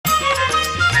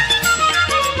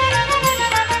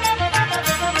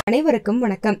அனைவருக்கும்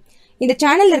வணக்கம். இந்த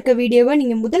சேனல்ல இருக்க வீடியோவை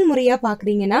நீங்க முதல் முறையா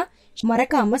பாக்குறீங்கன்னா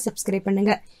மறக்காம சப்ஸ்கிரைப்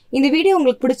பண்ணுங்க. இந்த வீடியோ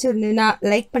உங்களுக்கு பிடிச்சிருந்ததுன்னா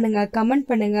லைக் பண்ணுங்க, கமெண்ட்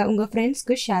பண்ணுங்க, உங்க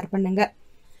ஃப்ரெண்ட்ஸ்க்கு ஷேர் பண்ணுங்க.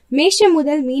 மேஷம்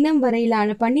முதல் மீனம்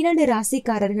வரையிலான 12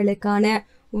 ராசிக்காரர்களுக்கான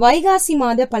வைகாசி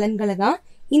மாத பலன்களை தான்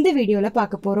இந்த வீடியோல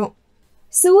பார்க்க போறோம்.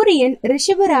 சூரியன்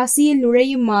ரிஷப ராசியில்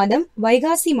நுழையும் மாதம்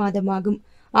வைகாசி மாதமாகும்.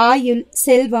 ஆயுள்,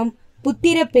 செல்வம்,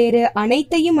 புத்திர பேரு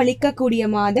அனைத்தையும் அளிக்கக்கூடிய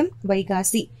மாதம்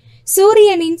வைகாசி.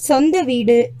 சூரியனின் சொந்த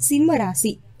வீடு சிம்ம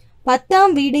ராசி.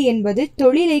 10ஆம் வீடு என்பது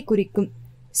தொழிலை குறிக்கும்.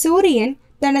 சூரியன்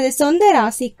தனது சொந்த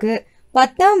ராசிக்கு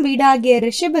 10ஆம் வீடாகிய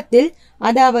ரிஷபத்தில்,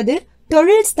 அதாவது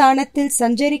தொழில் ஸ்தானத்தில்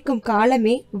சஞ்சரிக்கும்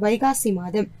காலமே வைகாசி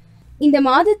மாதம். இந்த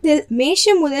மாதத்தில்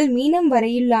மேஷம் முதல் மீனம்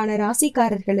வரையிலான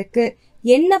ராசிக்காரர்களுக்கு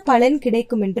என்ன பலன்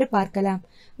கிடைக்கும் என்று பார்க்கலாம்.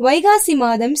 வைகாசி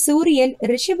மாதம் சூரியன்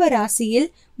ரிஷப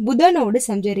ராசியில் புதனோடு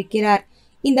சஞ்சரிக்கிறார்.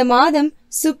 இந்த மாதம்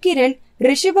சுக்கிரன்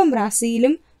ரிஷபம்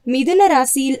ராசியிலும், மிதுன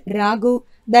ராசியில் ராகு,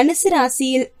 தனுசு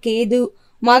ராசியில் கேது,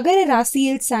 மகர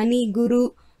ராசியில் சனி, குரு,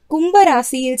 கும்ப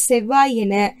ராசியில் செவ்வாய்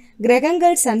என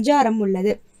கிரகங்கள் சஞ்சாரம்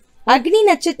உள்ளது. அக்னி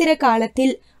நட்சத்திர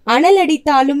காலத்தில்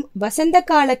அனலடித்தாலும் வசந்த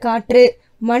கால காற்று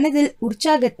மனதில்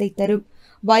உற்சாகத்தை தரும்.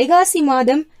 வைகாசி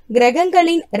மாதம்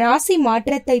கிரகங்களின் ராசி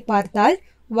மாற்றத்தை பார்த்தால்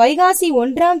வைகாசி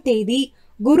 1ஆம் தேதி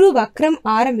குரு வக்ரம்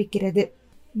ஆரம்பிக்கிறது.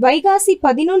 வைகாசி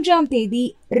 11ஆம் தேதி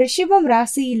ரிஷபம்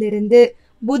ராசியிலிருந்து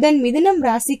புதன் மிதுனம்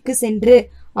ராசிக்கு சென்று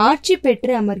ஆட்சி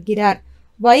பெற்று அமர்கிறார்.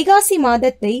 வைகாசி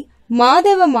மாதத்தை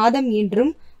மாதவ மாதம்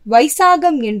என்றும்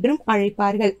வைசாகம் என்றும்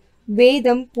அழைப்பார்கள்.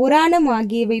 வேதம், புராணம்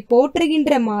ஆகியவை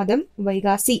போற்றுகின்ற மாதம்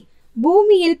வைகாசி.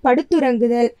 பூமியில்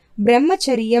படுத்துறங்குதல்,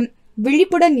 பிரம்மச்சரியம்,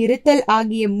 விழிப்புடன் இருத்தல்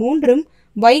ஆகிய 3ம்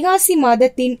வைகாசி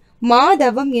மாதத்தின்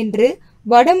மாதவம் என்று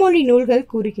வடமொழி நூல்கள்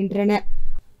கூறுகின்றன.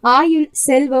 ஆயுள்,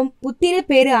 செல்வம், புத்திர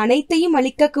பேறு அனைத்தையும்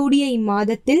அளிக்கக்கூடிய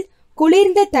இம்மாதத்தில்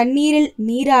குளிர்ந்த தண்ணீரில்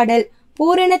நீராடல்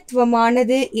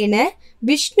பூரணத்துவமானது என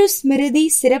விஷ்ணு ஸ்மிருதி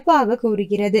சிறப்பாக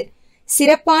கூறுகிறது.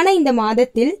 சிறப்பான இந்த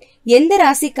மாதத்தில் எந்த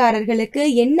ராசிக்காரர்களுக்கு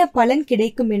என்ன பலன்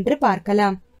கிடைக்கும் என்று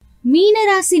பார்க்கலாம். மீன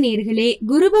ராசி நேர்களே,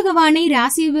 குரு பகவானை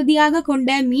ராசிபதியாக கொண்ட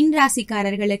மீன்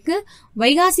ராசிக்காரர்களுக்கு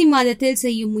வைகாசி மாதத்தில்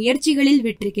செய்யும் முயற்சிகளில்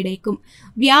வெற்றி கிடைக்கும்.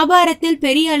 வியாபாரத்தில்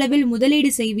பெரிய அளவில்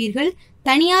முதலீடு செய்வீர்கள்.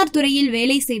 தனியார் துறையில்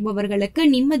வேலை செய்பவர்களுக்கு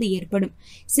நிம்மதி ஏற்படும்.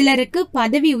 சிலருக்கு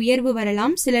பதவி உயர்வு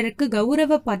வரலாம், சிலருக்கு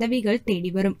கௌரவ பதவிகள்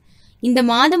தேடி வரும். இந்த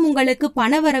மாதம் உங்களுக்கு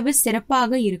பணவரவு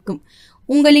சிறப்பாக இருக்கும்.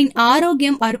 உங்களின்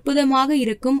ஆரோக்கியம் அற்புதமாக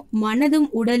இருக்கும். மனதும்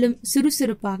உடலும்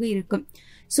சுறுசுறுப்பாக இருக்கும்.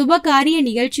 சுபகாரிய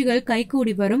நிகழ்ச்சிகள்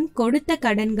கைகூடி வரும். கொடுத்த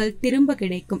கடன்கள் திரும்ப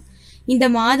கிடைக்கும். இந்த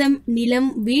மாதம் நிலம்,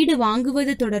 வீடு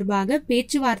வாங்குவது தொடர்பாக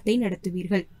பேச்சுவார்த்தை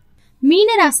நடத்துவீர்கள்.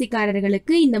 மீன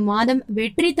ராசிக்காரர்களுக்கு இந்த மாதம்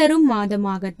வெற்றி தரும்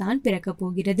மாதமாகத்தான் பிறக்க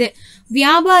போகிறது.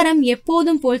 வியாபாரம்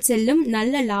எப்போதும் போல் செல்லும்.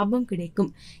 நல்ல லாபம்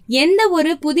கிடைக்கும். எந்த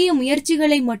ஒரு புதிய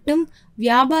முயற்சிகளை மட்டும்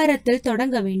வியாபாரத்தில்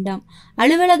தொடங்க வேண்டாம்.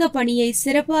 அலுவலக பணியை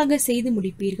சிறப்பாக செய்து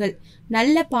முடிப்பீர்கள்.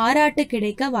 நல்ல பாராட்டு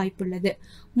கிடைக்க வாய்ப்புள்ளது.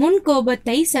 முன்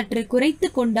கோபத்தை சற்று குறைத்து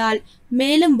கொண்டால்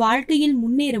மேலும் வாழ்க்கையில்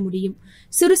முன்னேற முடியும்.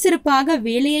 சுறுசுறுப்பாக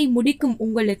வேலையை முடிக்கும்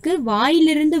உங்களுக்கு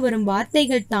வாயிலிருந்து வரும்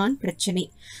வார்த்தைகள் தான் பிரச்சனை.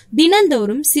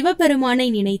 தினந்தோறும் சிவபெருமானை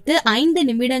நினைத்து 5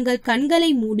 நிமிடங்கள்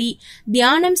கண்களை மூடி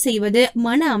தியானம் செய்வது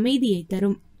மன அமைதியை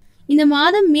தரும். இந்த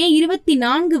மாதம் மே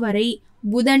 24 வரை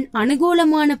புதன்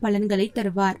அனுகூலமான பலன்களை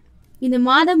தருவார். இந்த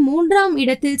மாதம் 3ஆம்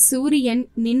இடத்தில் சூரியன்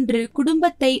நின்று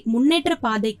குடும்பத்தை முன்னேற்ற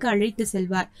பாதைக்கு அழைத்து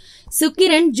செல்வார்.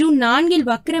 சுக்கிரன் ஜூன் 4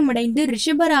 வக்ரமடைந்து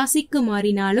ரிஷப ராசிக்கு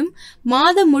மாறினாலும்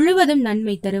மாதம் முழுவதும்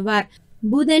நன்மை தருவார்.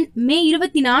 புதன் மே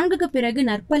 24க்கு பிறகு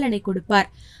நற்பலனை கொடுப்பார்.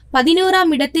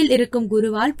 11ஆம் இடத்தில் இருக்கும்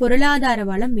குருவால் பொருளாதார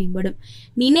வளம் மேம்படும்.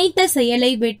 நினைத்த செயலை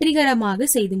வெற்றிகரமாக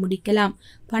செய்து முடிக்கலாம்.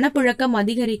 பணப்புழக்கம்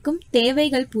அதிகரிக்கும்.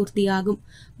 தேவைகள் பூர்த்தியாகும்.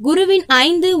 குருவின்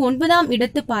 5, 9ஆம்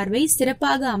இடத்து பார்வை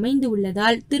சிறப்பாக அமைந்து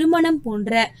உள்ளதால் திருமணம்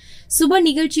போன்ற சுப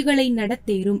நிகழ்ச்சிகளை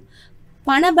நடத்தேறும்.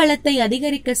 பணபலத்தை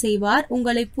அதிகரிக்க செய்வார்.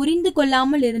 உங்களை புரிந்து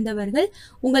கொள்ளாமல் இருந்தவர்கள்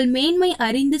உங்கள் மேன்மை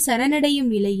அறிந்து சரணடையும்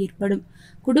நிலை ஏற்படும்.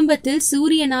 குடும்பத்தில்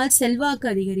சூரியனால் செல்வாக்கு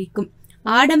அதிகரிக்கும்.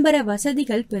 ஆடம்பர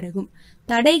வசதிகள் பெருகும்.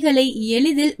 தடைகளை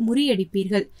எளிதில்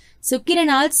முறியடிப்பீர்கள்.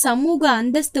 சுக்கிரனால் சமூக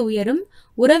அந்தஸ்து உயரும்.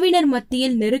 உறவினர்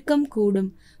மத்தியில் நெருக்கம் கூடும்.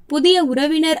 புதிய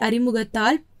உறவினர்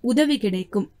அறிமுகத்தால் உதவி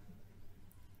கிடைக்கும்.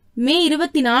 மே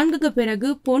 24க்கு பிறகு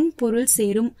பொன் பொருள்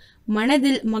சேரும்.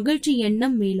 மனதில் மகிழ்ச்சி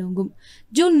எண்ணம் மேலோங்கும்.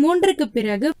 ஜூன் 3க்கு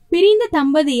பிறகு பிரிந்த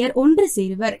தம்பதியர் ஒன்று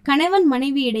சேருவர். கணவன்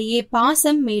மனைவியிடையே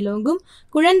பாசம் மேலோங்கும்.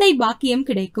 குழந்தை பாக்கியம்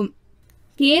கிடைக்கும்.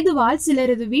 கேதுவால்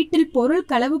சிலரது வீட்டில் பொருள்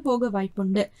களவு போக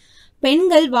வாய்ப்புண்டு.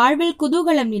 பெண்கள் வாழ்வில்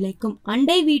குதூகலம் நிலைக்கும்.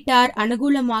 அண்டை வீட்டார்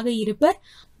அனுகூலமாக இருப்பர்.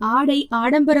 ஆடை,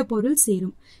 ஆடம்பர பொருள்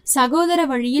சேரும். சகோதர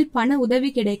வழியில் பண உதவி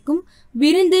கிடைக்கும்.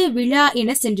 விருந்து, விழா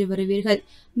என சென்று வருவீர்கள்.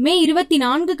 மே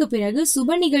 24க்கு பிறகு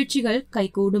சுப நிகழ்ச்சிகள்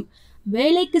கைகூடும்.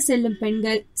 வேலைக்கு செல்லும்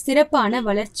பெண்கள் சிறப்பான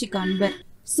வளர்ச்சி காண்பர்.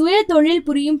 சுய தொழில்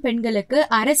புரியும் பெண்களுக்கு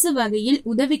அரசு வகையில்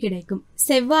உதவி கிடைக்கும்.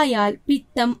 செவ்வாயால்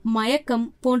பித்தம், மயக்கம்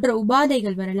போன்ற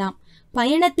உபாதைகள் வரலாம்.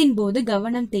 பயணத்தின் போது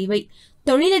கவனம் தேவை.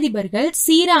 தொழிலதிபர்கள்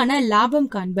சீரான லாபம்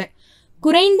காண்பர்.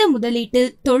 குறைந்த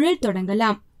முதலீட்டில் தொழில்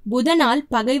தொடங்கலாம். புதனால்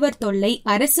பகைவர் தொல்லை,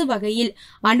 அரசு வகையில்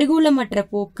அனுகூலமற்ற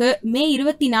போக்கு மே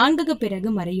 24க்கு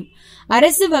பிறகு மறையும்.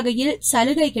 அரசு வகையில்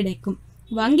சலுகை கிடைக்கும்.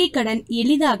 வங்கி கடன்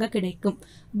எளிதாக கிடைக்கும்.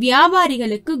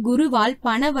 வியாபாரிகளுக்கு குருவால்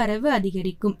பணவரவு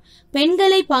அதிகரிக்கும்.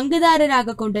 பெண்களை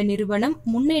பங்குதாரராக கொண்ட நிறுவனம்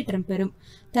முன்னேற்றம் பெறும்.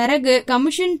 தரகு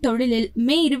கமிஷன் தொழிலில்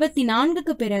மே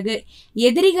 24க்கு பிறகு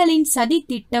எதிரிகளின் சதி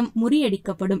திட்டம்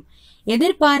முறியடிக்கப்படும்.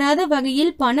 எதிர்பாராத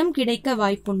வகையில் பணம் கிடைக்க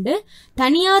வாய்ப்புண்டு.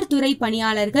 தனியார் துறை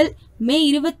பணியாளர்கள் மே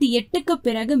 28க்கு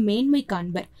பிறகு மேன்மை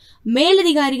காண்பர்.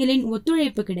 மேலதிகாரிகளின்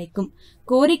ஒத்துழைப்பு கிடைக்கும்.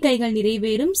 கோரிக்கைகள்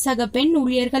நிறைவேறும். சக பெண்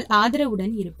ஊழியர்கள்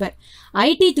ஆதரவுடன் இருப்பர்.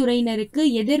 ஐடி துறையினருக்கு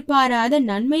எதிர்பாராத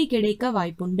நன்மை கிடைக்க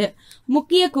வாய்ப்புண்டு.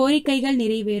 முக்கிய கோரிக்கைகள்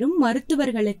நிறைவேறும்.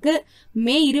 மருத்துவர்களுக்கு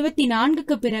மே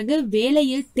 24க்கு பிறகு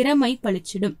வேலையில் திறமை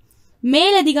பளிச்சிடும்.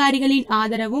 மேலதிகாரிகளின்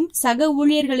ஆதரவும் சக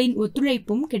ஊழியர்களின்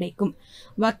ஒத்துழைப்பும் கிடைக்கும்.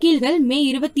 வக்கீல்கள் மே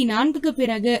 24க்கு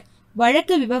பிறகு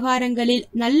வழக்கு விவகாரங்களில்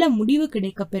நல்ல முடிவு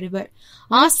கிடைக்க பெறுவர்.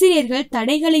 ஆசிரியர்கள்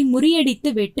தடைகளை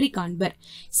முறியடித்து வெற்றி காண்பர்.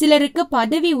 சிலருக்கு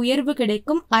பதவி உயர்வு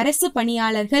கிடைக்கும். அரசு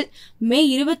பணியாளர்கள் மே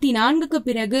 24க்கு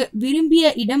பிறகு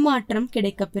விரும்பிய இடமாற்றம்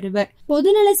கிடைக்க பெறுவர்.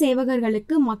 பொதுநல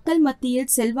சேவகர்களுக்கு மக்கள்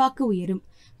மத்தியில் செல்வாக்கு உயரும்.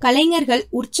 கலைஞர்கள்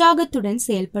உற்சாகத்துடன்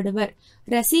செயல்படுவர்.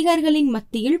 ரசிகர்களின்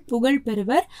மத்தியில் புகழ்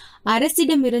பெறுவர்.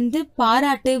 அரசிடமிருந்து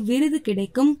பாராட்டு, விருது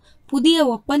கிடைக்கும். புதிய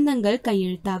ஒப்பந்தங்கள்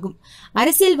கையெழுத்தாகும்.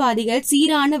 அரசியல்வாதிகள்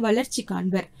சீரான வளர்ச்சி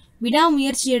காண்பர்.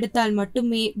 விடாமுயற்சி எடுத்தால்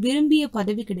மட்டுமே விரும்பிய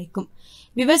பதவி கிடைக்கும்.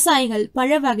 விவசாயிகள்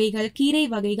பழ வகைகள், கீரை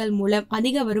வகைகள் மூலம்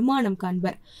அதிக வருமானம்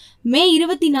காண்பர். மே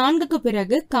 24க்கு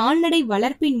பிறகு கால்நடை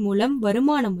வளர்ப்பின் மூலம்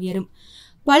வருமானம் உயரும்.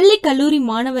 பள்ளி கல்லூரி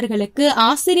மாணவர்களுக்கு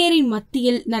ஆசிரியரின்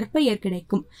மத்தியில் நற்பெயர்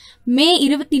கிடைக்கும். மே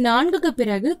 24க்கு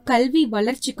பிறகு கல்வி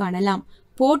வளர்ச்சி காணலாம்.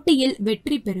 போட்டியில்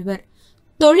வெற்றி பெறுவர்.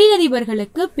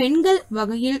 தொழிலதிபர்களுக்கு பெண்கள்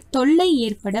வகையில் தொல்லை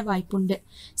ஏற்பட வாய்ப்புண்டு.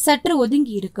 சற்று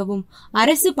ஒதுங்கி இருக்கவும்.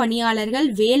 அரசு பணியாளர்கள்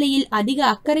வேலையில் அதிக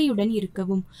அக்கறையுடன்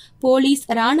இருக்கவும். போலீஸ்,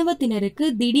 இராணுவத்தினருக்கு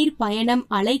திடீர் பயணம்,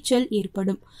 அலைச்சல்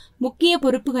ஏற்படும். முக்கிய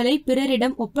பொறுப்புகளை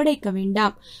பிறரிடம் ஒப்படைக்க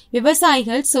வேண்டாம்.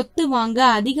 விவசாயிகள் சொத்து வாங்க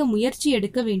அதிக முயற்சி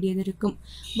எடுக்க வேண்டியதிருக்கும்.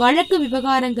 வழக்கு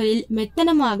விவகாரங்களில்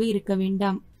மெத்தனமாக இருக்க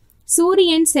வேண்டாம்.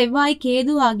 சூரியன், செவ்வாய்,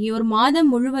 கேது ஆகியோர் மாதம்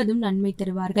முழுவதும் நன்மை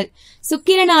தருவார்கள்.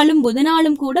 சுக்கிரனாலும்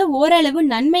புதனாலும் கூட ஓரளவு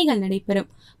நன்மைகள் நடைபெறும்.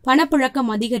 பணப்புழக்கம்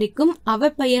அதிகரிக்கும்.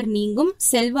 அவப்பெயர் நீங்கும்.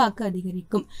 செல்வாக்கு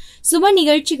அதிகரிக்கும். சுப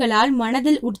நிகழ்ச்சிகளால்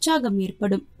மனதில் உற்சாகம்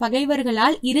ஏற்படும்.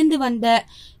 பகைவர்களால் இருந்து வந்த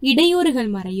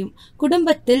இடையூறுகள் மறையும்.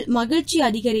 குடும்பத்தில் மகிழ்ச்சி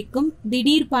அதிகரிக்கும்.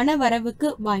 திடீர் பண வரவுக்கு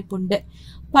வாய்ப்புண்டு.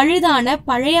 பழுதான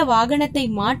பழைய வாகனத்தை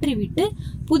மாற்றிவிட்டு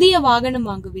புதிய வாகனம்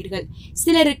வாங்குவீர்கள்.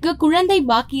 சிலருக்கு குழந்தை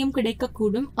பாக்கியம்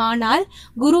கிடைக்கக்கூடும். ஆனால்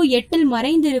குரு 8ல்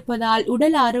மறைந்திருப்பதால்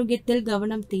உடல் ஆரோக்கியத்தில்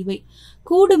கவனம் தேவை.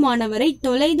 கூடுமானவரை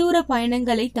தொலைதூர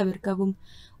பயணங்களை தவிர்க்கவும்.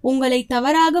 உங்களை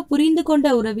தவறாக புரிந்து கொண்ட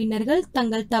உறவினர்கள்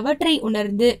தங்கள் தவற்றை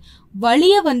உணர்ந்து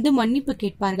வலிய வந்து மன்னிப்பு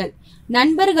கேட்பார்கள்.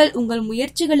 நண்பர்கள் உங்கள்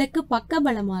முயற்சிகளுக்கு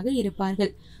பக்கபலமாக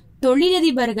இருப்பார்கள்.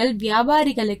 தொழிலதிபர்கள்,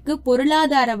 வியாபாரிகளுக்கு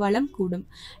பொருளாதார வளம் கூடும்.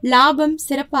 லாபம்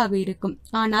சிறப்பாக இருக்கும்.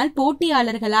 ஆனால்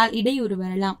போட்டியாளர்களால் இடையூறு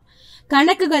வரலாம்.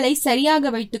 கணக்குகளை சரியாக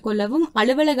வைத்துக் கொள்ளவும்.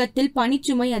 அலுவலகத்தில்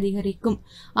பணிச்சுமை அதிகரிக்கும்.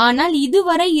 ஆனால்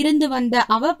இதுவரை இருந்து வந்த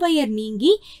அவப்பெயர்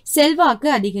நீங்கி செல்வாக்கு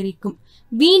அதிகரிக்கும்.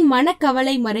 வீண்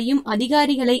மனக்கவலை மறையும்.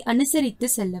 அதிகாரிகளை அனுசரித்து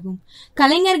செல்லவும்.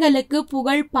 கலைஞர்களுக்கு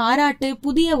புகழ், பாராட்டு,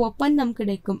 புதிய ஒப்பந்தம்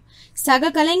கிடைக்கும்.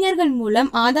 சக கலைஞர்கள்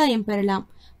மூலம் ஆதாயம் பெறலாம்.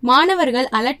 மாணவர்கள்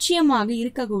அலட்சியமாக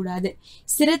இருக்கக்கூடாது.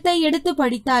 சிரத்தை எடுத்து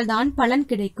படித்தால்தான் பலன்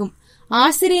கிடைக்கும்.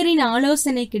 ஆசிரியரின்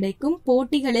ஆலோசனை கிடைக்கும்.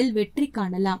 போட்டிகளில் வெற்றி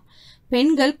காணலாம்.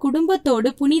 பெண்கள் குடும்பத்தோடு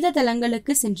புனித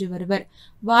தலங்களுக்கு சென்று வருவர்.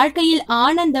 வாழ்க்கையில்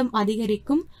ஆனந்தம்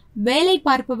அதிகரிக்கும். வேலை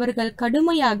பார்ப்பவர்கள்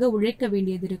கடுமையாக உழைக்க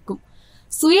வேண்டியதிருக்கும்.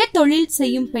 சுய தொழில்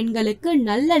செய்யும் பெண்களுக்கு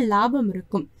நல்ல லாபம்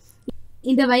இருக்கும்.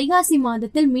 இந்த வைகாசி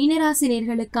மாதத்தில் மீனராசி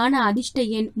நேயர்களுக்கான அதிர்ஷ்ட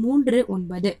எண் 3,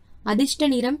 9. அதிர்ஷ்ட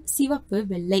நிறம் சிவப்பு,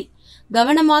 வெள்ளை.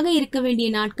 கவனமாக இருக்க வேண்டிய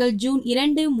நாட்கள் ஜூன்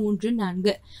 2, 3,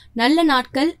 4. நல்ல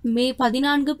நாட்கள் மே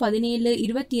 14, 17,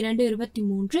 22,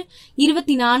 23,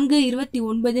 24,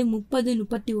 29, 30,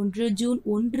 31, ஜூன்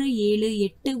 1, 7,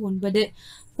 8, 9,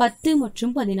 10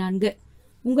 மற்றும் 14.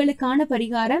 உங்களுக்கான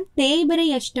பரிகாரம்: தேய்பிறை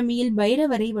அஷ்டமியில்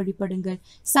பைரவரை வழிபடுங்கள்.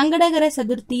 சங்கடகர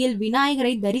சதுர்த்தியில்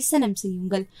விநாயகரை தரிசனம்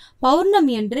செய்யுங்கள்.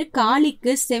 பௌர்ணமி அன்று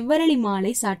காளிக்கு செவ்வரளி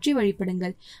மாலை சாற்றி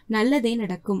வழிபடுங்கள். நல்லதே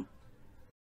நடக்கும்.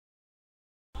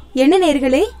 என்ன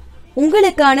நேயர்களே,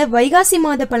 உங்களுக்கான வைகாசி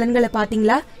மாத பலன்களை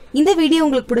பாத்தீங்களா? இந்த வீடியோ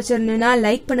உங்களுக்கு பிடிச்சிருந்ததுன்னா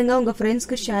லைக் பண்ணுங்க, உங்க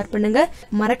ஃப்ரெண்ட்ஸ்க்கு ஷேர் பண்ணுங்க,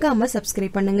 மறக்காம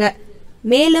சப்ஸ்கிரைப் பண்ணுங்க.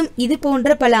 மேலும் இது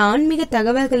போன்ற பல ஆன்மீக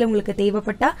தகவல்கள் உங்களுக்கு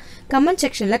தேவைப்பட்டா கமெண்ட்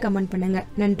செக்ஷன்ல கமெண்ட் பண்ணுங்க.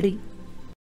 நன்றி.